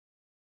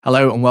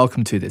Hello and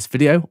welcome to this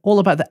video all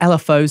about the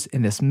LFOs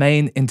in this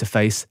main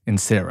interface in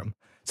Serum.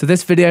 So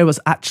this video was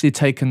actually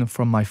taken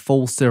from my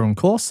full Serum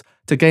course.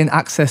 To gain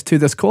access to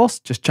this course,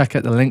 just check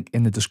out the link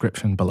in the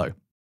description below.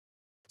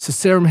 So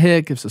Serum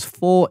here gives us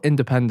 4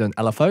 independent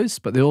LFOs,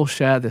 but they all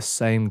share this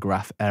same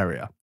graph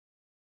area.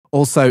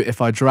 Also,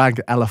 if I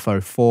drag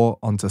LFO 4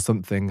 onto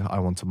something I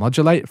want to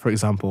modulate, for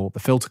example,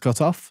 the filter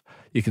cutoff,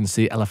 you can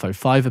see LFO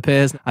 5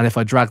 appears. And if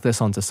I drag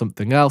this onto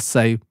something else,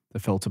 say the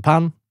filter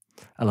pan,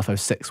 LFO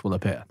 6 will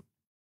appear.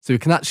 So we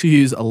can actually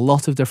use a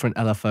lot of different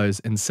LFOs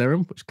in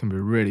Serum, which can be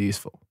really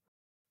useful.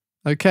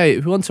 Okay,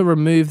 if we want to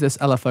remove this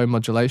LFO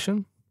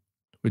modulation,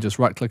 we just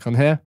right click on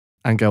here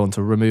and go on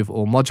to remove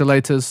all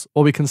modulators,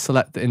 or we can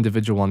select the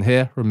individual one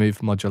here,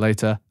 remove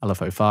modulator,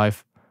 LFO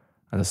 5,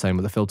 and the same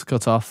with the filter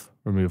cutoff,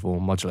 remove all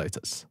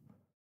modulators.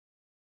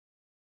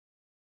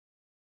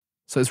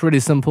 So it's really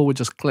simple, we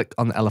just click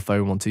on the LFO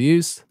we want to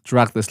use,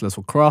 drag this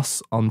little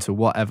cross onto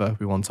whatever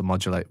we want to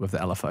modulate with the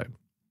LFO.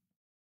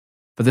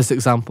 For this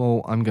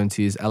example, I'm going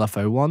to use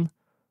LFO 1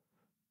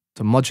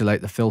 to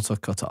modulate the filter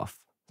cutoff.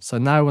 So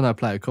now when I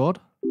play a chord,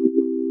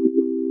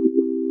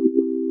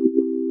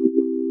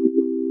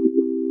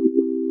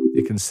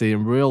 you can see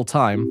in real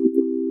time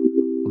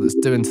what it's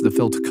doing to the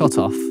filter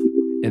cutoff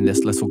in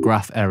this little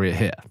graph area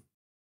here.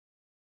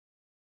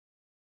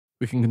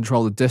 We can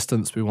control the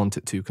distance we want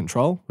it to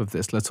control with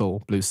this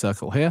little blue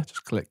circle here.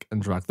 Just click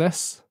and drag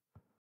this.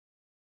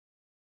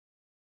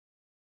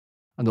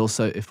 And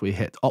also if we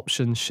hit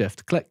Option,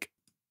 Shift, Click,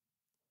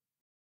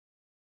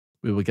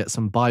 we will get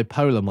some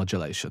bipolar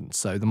modulation.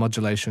 So the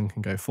modulation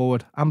can go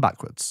forward and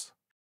backwards.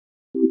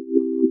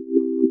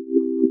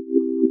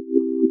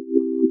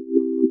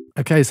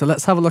 Okay, so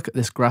let's have a look at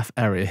this graph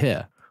area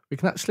here. We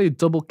can actually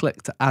double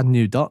click to add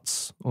new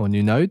dots or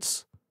new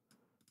nodes.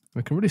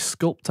 We can really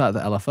sculpt out the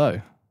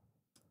LFO.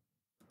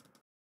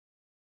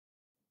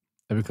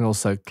 And we can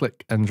also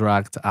click and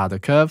drag to add a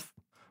curve.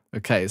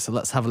 Okay, so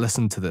let's have a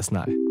listen to this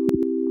now. We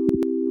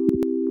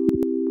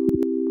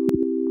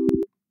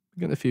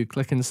get a few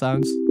clicking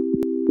sounds.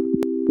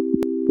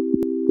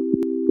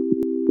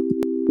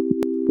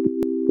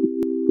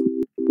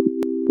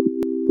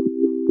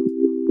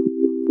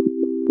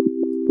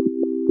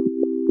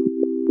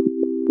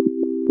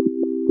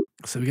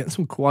 So we get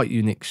some quite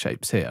unique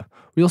shapes here.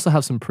 We also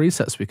have some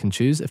presets we can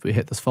choose if we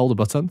hit this folder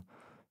button.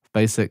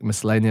 Basic,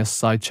 miscellaneous,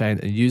 sidechain,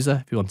 and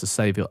user if you want to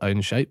save your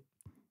own shape.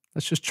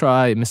 Let's just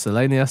try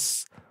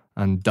miscellaneous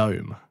and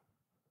dome.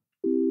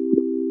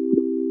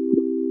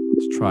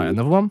 Let's try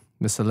another one,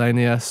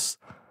 miscellaneous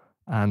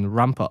and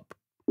ramp up.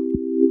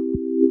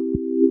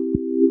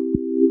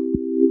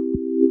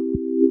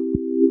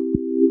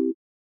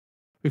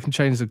 We can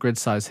change the grid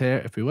size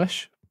here if we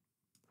wish.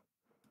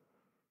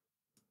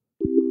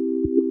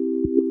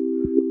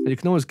 And you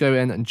can always go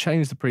in and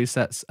change the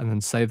presets and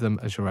then save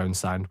them as your own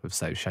sound with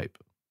Save Shape.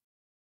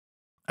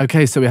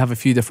 Okay, so we have a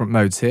few different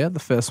modes here. The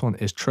first one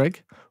is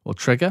trig or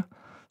trigger.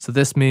 So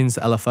this means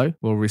the LFO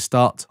will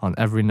restart on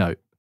every note.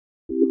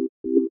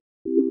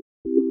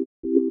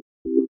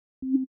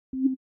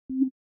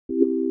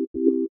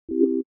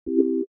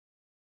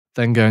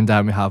 Then going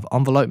down, we have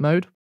envelope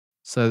mode.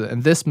 So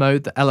in this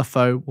mode, the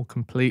LFO will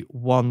complete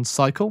one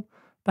cycle,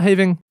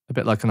 behaving a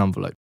bit like an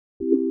envelope.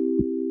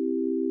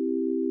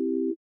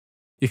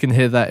 You can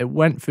hear that it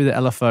went through the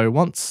LFO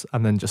once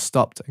and then just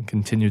stopped and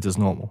continued as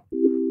normal.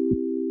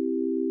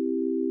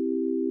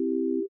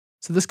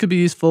 So this could be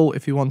useful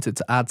if you wanted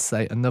to add,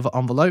 say, another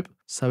envelope.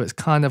 So it's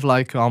kind of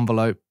like an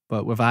envelope,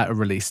 but without a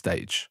release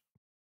stage.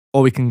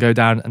 Or we can go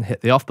down and hit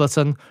the off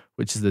button,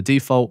 which is the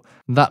default.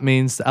 And that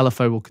means the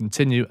LFO will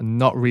continue and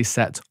not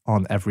reset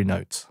on every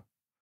note.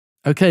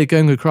 Okay,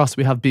 going across,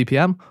 we have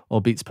BPM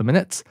or beats per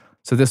minute.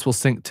 So this will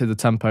sync to the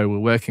tempo we're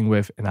working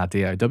with in our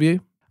DAW.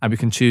 And we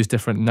can choose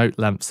different note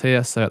lengths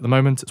here. So at the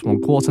moment, it's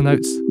 1/4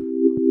 notes.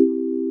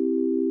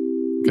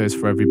 Goes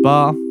for every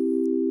bar.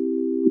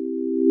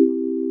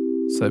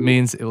 So it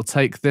means it will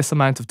take this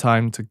amount of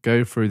time to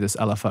go through this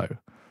LFO.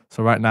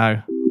 So right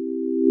now,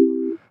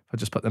 if I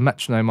just put the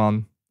metronome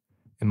on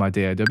in my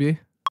DAW.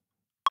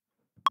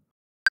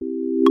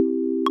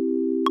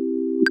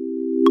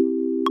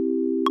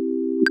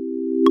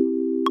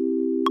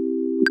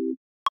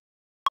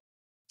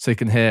 So you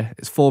can hear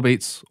it's 4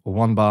 beats or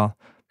 1 bar,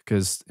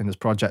 because in this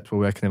project we're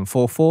working in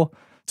 4/4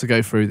 to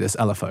go through this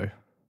LFO.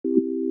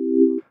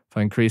 If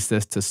I increase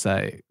this to,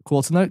 say,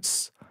 1/4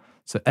 notes,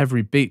 so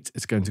every beat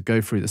is going to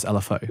go through this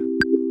LFO.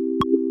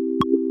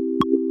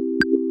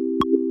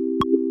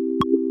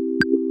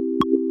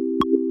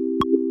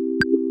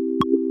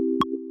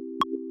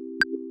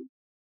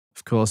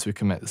 Of course, we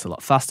can make this a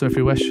lot faster if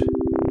we wish.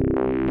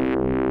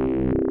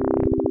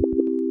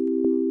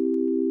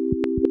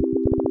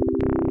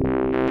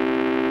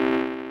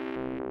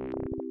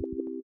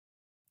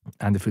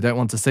 And if we don't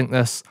want to sync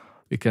this,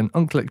 we can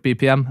unclick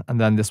BPM and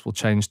then this will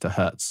change to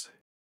Hertz.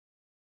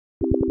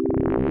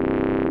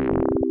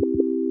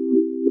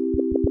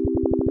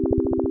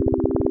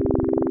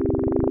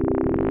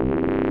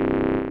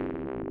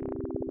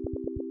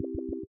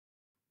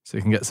 So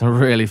you can get some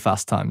really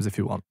fast times if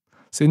you want.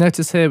 So you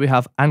notice here we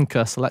have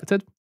anchor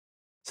selected.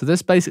 So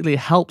this basically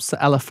helps the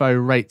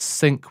LFO rate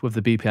sync with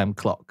the BPM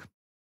clock.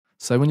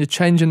 So when you're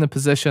changing the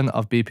position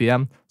of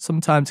BPM,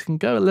 sometimes it can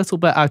go a little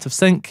bit out of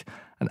sync,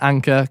 and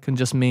anchor can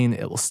just mean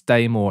it will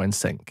stay more in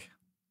sync.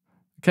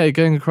 Okay,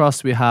 going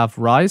across we have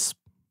rise.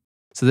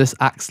 So this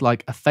acts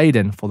like a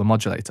fade-in for the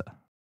modulator.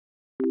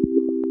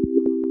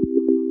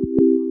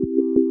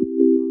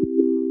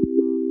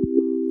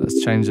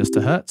 Let's change this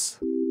to hertz.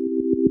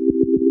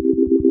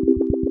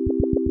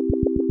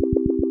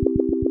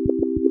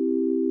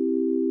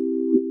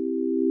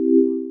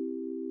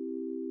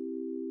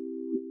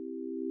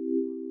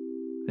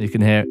 You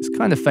can hear it's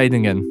kind of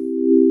fading in.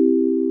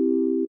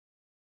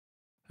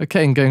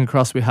 Okay, and going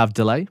across we have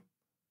delay.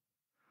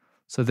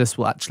 So this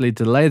will actually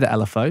delay the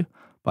LFO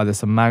by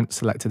this amount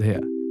selected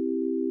here.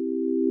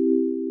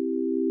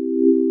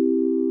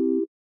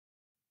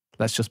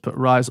 Let's just put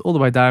rise all the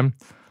way down,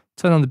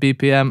 turn on the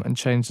BPM and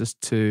change this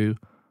to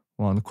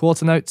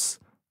 1/4 notes,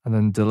 and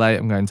then delay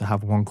I'm going to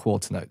have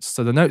 1/4 notes.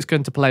 So the note's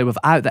going to play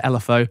without the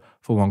LFO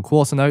for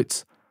 1/4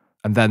 notes,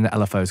 and then the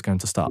LFO is going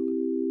to start.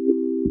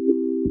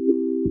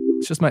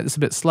 Let's just make this a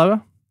bit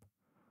slower.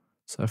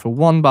 So for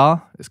 1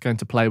 bar, it's going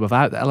to play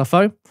without the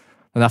LFO.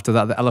 And after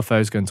that, the LFO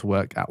is going to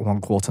work at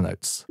 1/4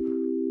 notes.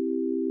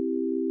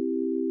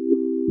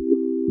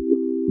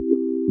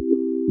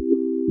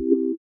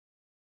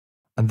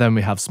 And then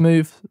we have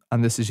smooth,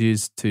 and this is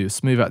used to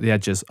smooth out the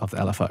edges of the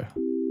LFO.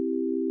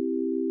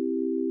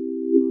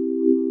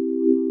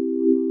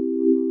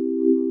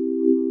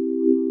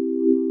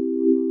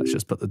 Let's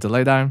just put the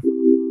delay down.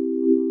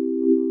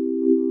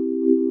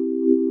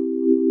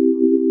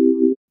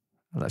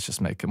 Let's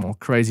just make a more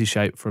crazy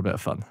shape for a bit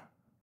of fun.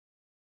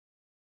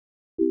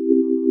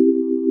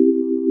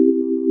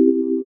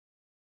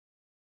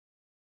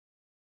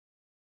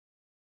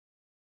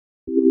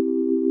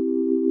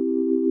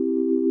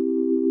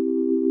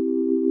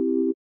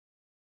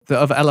 The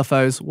other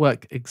LFOs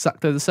work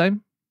exactly the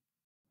same.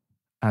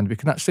 And we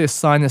can actually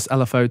assign this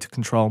LFO to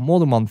control more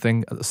than one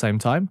thing at the same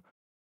time.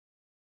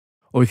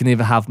 Or we can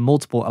either have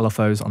multiple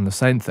LFOs on the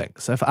same thing.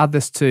 So if I add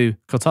this to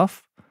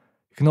cutoff,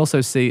 you can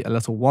also see a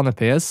little 1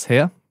 appears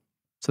here.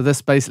 So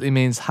this basically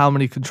means how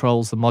many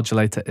controls the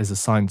modulator is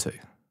assigned to.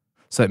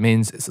 So it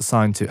means it's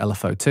assigned to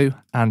LFO2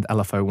 and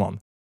LFO1.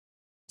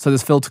 So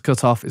this filter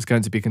cutoff is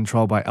going to be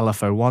controlled by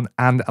LFO1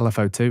 and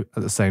LFO2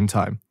 at the same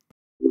time.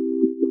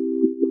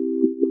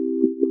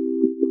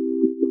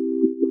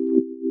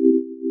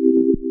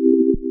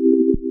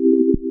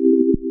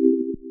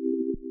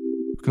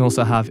 We can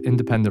also have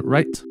independent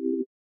rate.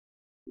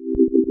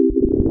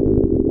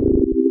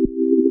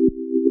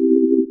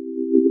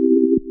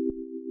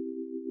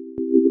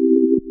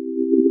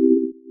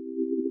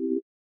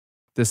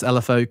 This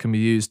LFO can be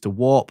used to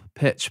warp,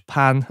 pitch,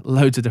 pan,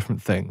 loads of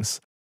different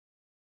things.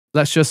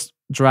 Let's just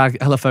drag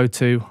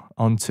LFO2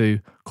 onto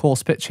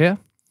coarse pitch here.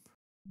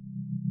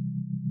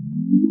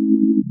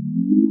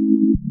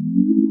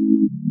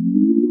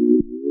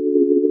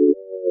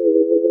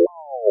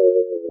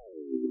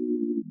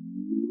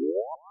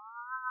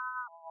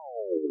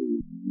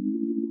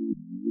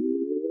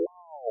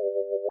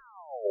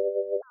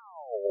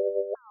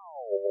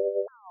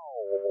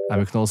 And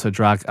we can also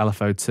drag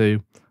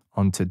LFO2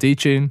 onto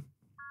detune.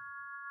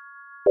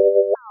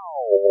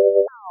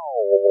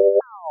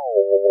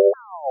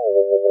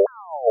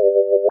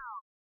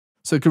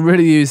 So you can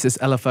really use this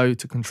LFO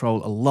to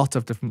control a lot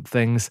of different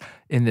things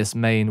in this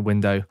main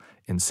window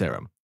in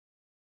Serum.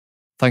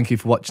 Thank you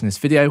for watching this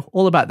video,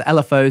 all about the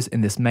LFOs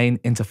in this main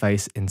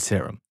interface in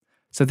Serum.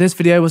 So this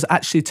video was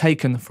actually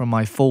taken from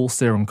my full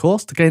Serum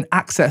course. To gain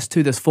access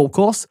to this full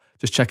course,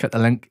 just check out the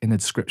link in the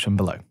description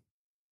below.